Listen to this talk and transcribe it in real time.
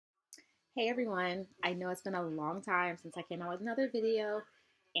Hey everyone, I know it's been a long time since I came out with another video,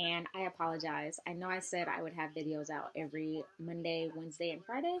 and I apologize. I know I said I would have videos out every Monday, Wednesday, and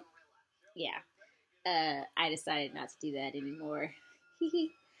Friday. Yeah, I decided not to do that anymore.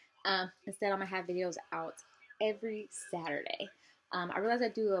 Instead, I'm gonna have videos out every Saturday. I realized I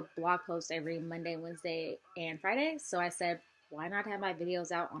do a blog post every Monday, Wednesday, and Friday, so I said, why not have my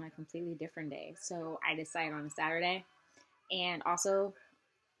videos out on a completely different day? So I decided on a Saturday, and also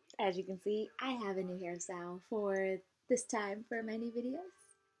as you can see, I have a new hairstyle for this time for my new videos.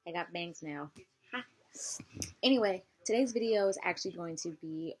 I got bangs now. Ha. Anyway, today's video is actually going to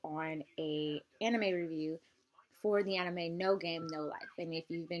be on a anime review for the anime No Game, No Life. And if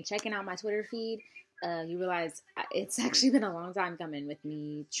you've been checking out my Twitter feed, you realize it's actually been a long time coming with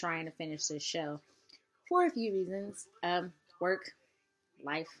me trying to finish this show for a few reasons. Work,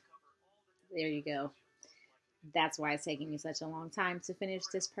 life, there you go. That's why it's taking me such a long time to finish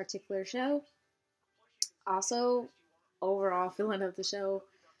this particular show. Also, overall feeling of the show,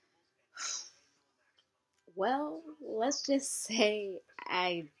 well, let's just say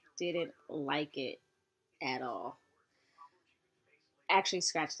I didn't like it at all. Actually,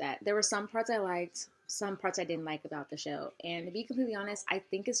 scratch that. There were some parts I liked, some parts I didn't like about the show. And to be completely honest, I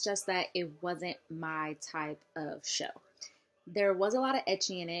think it's just that it wasn't my type of show. There was a lot of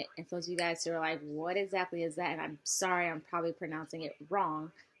ecchi in it, and for those of you guys who are like, what exactly is that? And I'm sorry, I'm probably pronouncing it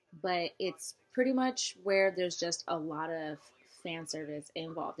wrong, but it's pretty much where there's just a lot of fan service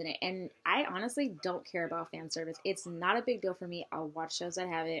involved in it. And I honestly don't care about fan service. It's not a big deal for me. I'll watch shows that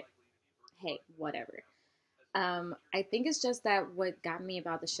have it. Hey, whatever. I think it's just that what got me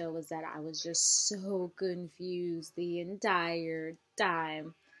about the show was that I was just so confused the entire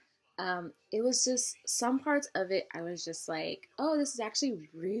time. It was just some parts of it I was just like, oh, this is actually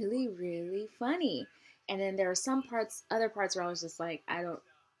really, really funny. And then there were other parts where I was just like, I don't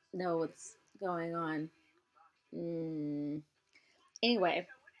know what's going on. Anyway,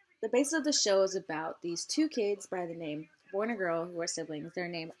 the basis of the show is about these two kids by the name, boy and a girl, who are siblings. Their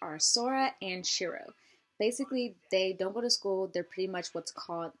names are Sora and Shiro. Basically, they don't go to school. They're pretty much what's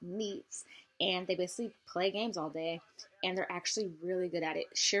called neats, and they basically play games all day, and they're actually really good at it.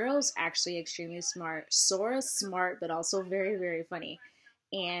 Shiro's actually extremely smart. Sora's smart, but also very, very funny.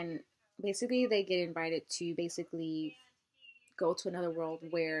 And basically, they get invited to basically go to another world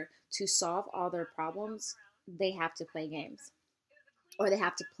where to solve all their problems, they have to play games or they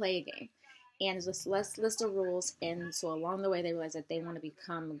have to play a game. And there's this list of rules, and so along the way, they realize that they want to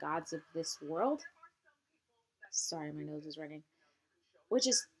become gods of this world. Sorry, my nose is running, which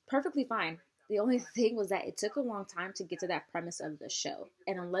is perfectly fine. The only thing was that it took a long time to get to that premise of the show.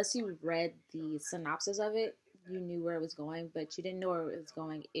 And unless you read the synopsis of it, you knew where it was going, but you didn't know where it was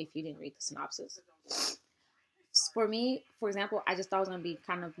going if you didn't read the synopsis. For me, for example, I just thought it was going to be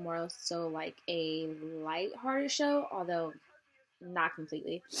kind of more so like a light-hearted show, although not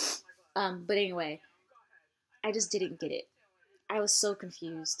completely. But anyway, I just didn't get it. I was so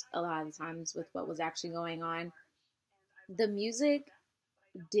confused a lot of the times with what was actually going on. The music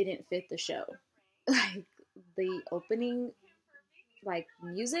didn't fit the show. Like the opening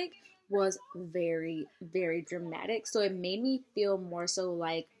music was very, very dramatic. So it made me feel more so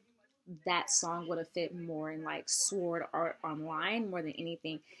like that song would have fit more in like Sword Art Online more than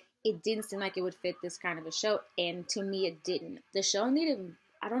anything. It didn't seem like it would fit this kind of a show, and to me it didn't. The show needed,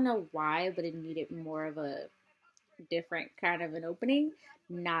 I don't know why, but it needed more of a different kind of an opening,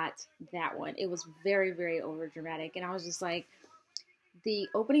 not that one. It was very, very over dramatic, and I was just like, the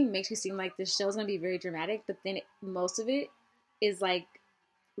opening makes you seem like this show's gonna be very dramatic, but then most of it is like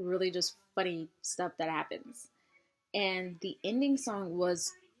really just funny stuff that happens. And the ending song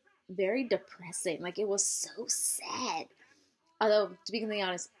was very depressing. Like, it was so sad. Although, to be completely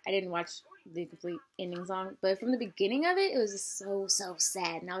honest, I didn't watch the complete ending song, but from the beginning of it, it was just so, so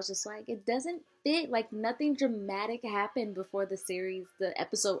sad. And I was just like, it doesn't fit. Like, nothing dramatic happened before the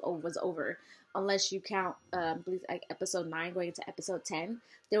episode was over. Unless you count, I believe, like episode 9 going into episode 10.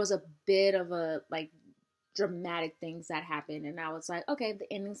 There was a bit of a, like, dramatic things that happened. And I was like, okay,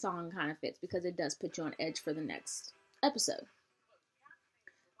 the ending song kind of fits because it does put you on edge for the next episode.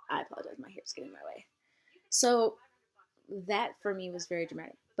 I apologize, my hair's getting in my way. So that for me was very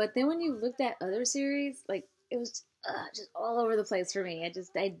dramatic. But then when you looked at other series, like, it was just all over the place for me.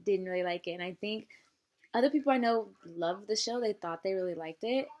 I didn't really like it. And I think other people I know loved the show. They thought they really liked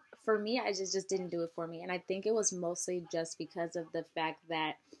it. For me, I just didn't do it for me. And I think it was mostly just because of the fact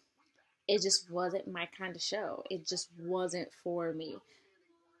that it just wasn't my kind of show. It just wasn't for me.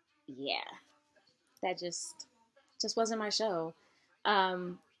 Yeah, that just wasn't my show.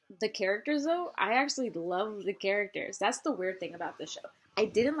 The characters, though, I actually love the characters. That's the weird thing about this show. I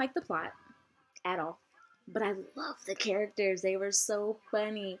didn't like the plot. at all. But I love the characters. They were so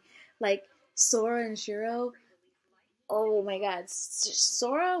funny. Like Sora and Shiro. Oh my god,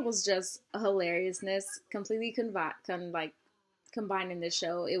 Sora was just a hilariousness, completely combined in this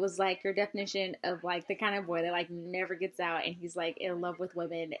show. It was like your definition of like the kind of boy that like never gets out, and he's like in love with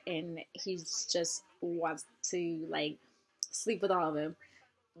women, and he's just wants to like sleep with all of them.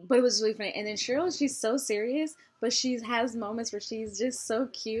 But it was really funny. And then Cheryl, she's so serious, but she has moments where she's just so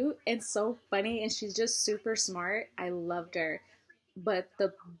cute and so funny, and she's just super smart. I loved her. But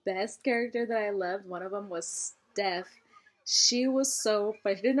the best character that I loved, one of them was Steph. She was so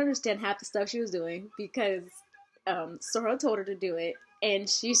funny. She didn't understand half the stuff she was doing because Sora told her to do it. And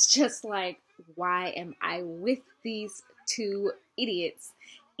she's just like, why am I with these two idiots?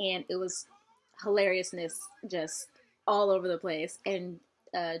 And it was hilariousness just all over the place. And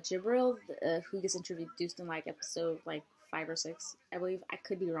Jibril, who gets introduced in like episode like 5 or 6, I believe. I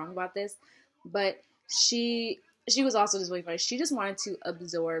could be wrong about this, but she was also just really funny. She just wanted to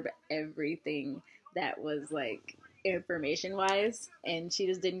absorb everything that was like information wise, and she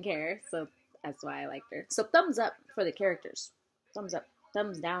just didn't care. So that's why I liked her. So thumbs up for the characters. Thumbs up.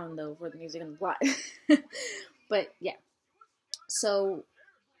 Thumbs down though for the music and the plot. But yeah. So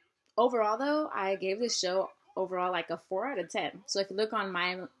overall though, I gave this show overall like a 4 out of 10. So if you look on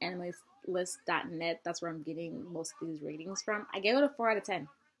myanimelist.net, that's where I'm getting most of these ratings from. I gave it a 4 out of 10.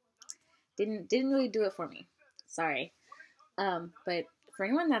 Didn't really do it for me. Sorry. But for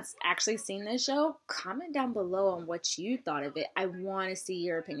anyone that's actually seen this show, comment down below on what you thought of it. I want to see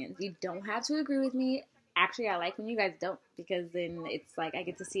your opinions. You don't have to agree with me. Actually, I like when you guys don't, because then it's like I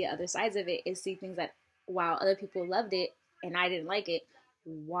get to see other sides of it and see things that while other people loved it and I didn't like it,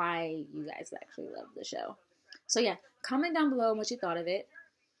 why you guys actually loved the show. So yeah, comment down below on what you thought of it.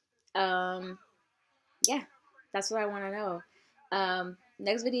 Yeah, that's what I want to know.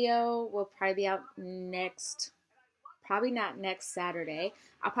 Next video will probably be out probably not next Saturday.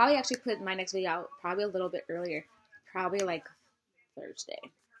 I'll probably actually put my next video out probably a little bit earlier. Probably like Thursday.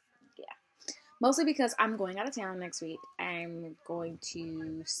 Yeah. Mostly because I'm going out of town next week. I'm going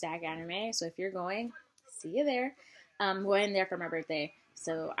to SAG Anime. So if you're going, see you there. I'm going there for my birthday.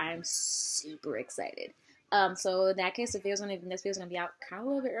 So I'm super excited. So in that case, the next video is going to be out kind of a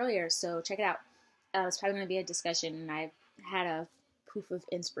little bit earlier. So check it out. It's probably going to be a discussion. And I've had a proof of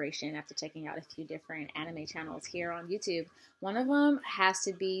inspiration after checking out a few different anime channels here on YouTube. One of them has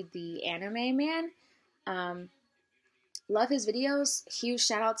to be the Anime Man. Love his videos. Huge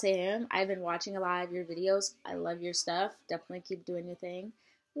shout out to him. I've been watching a lot of your videos. I love your stuff. Definitely keep doing your thing.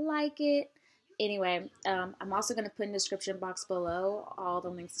 Like it. Anyway, I'm also going to put in the description box below all the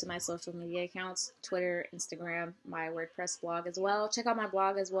links to my social media accounts, Twitter, Instagram, my WordPress blog as well. Check out my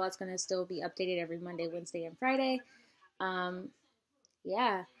blog as well. It's going to still be updated every Monday, Wednesday, and Friday.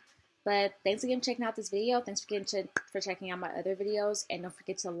 Yeah, but thanks again for checking out this video. Thanks for checking out my other videos. And don't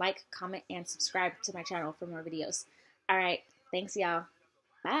forget to like, comment, and subscribe to my channel for more videos. All right, thanks, y'all.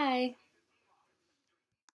 Bye.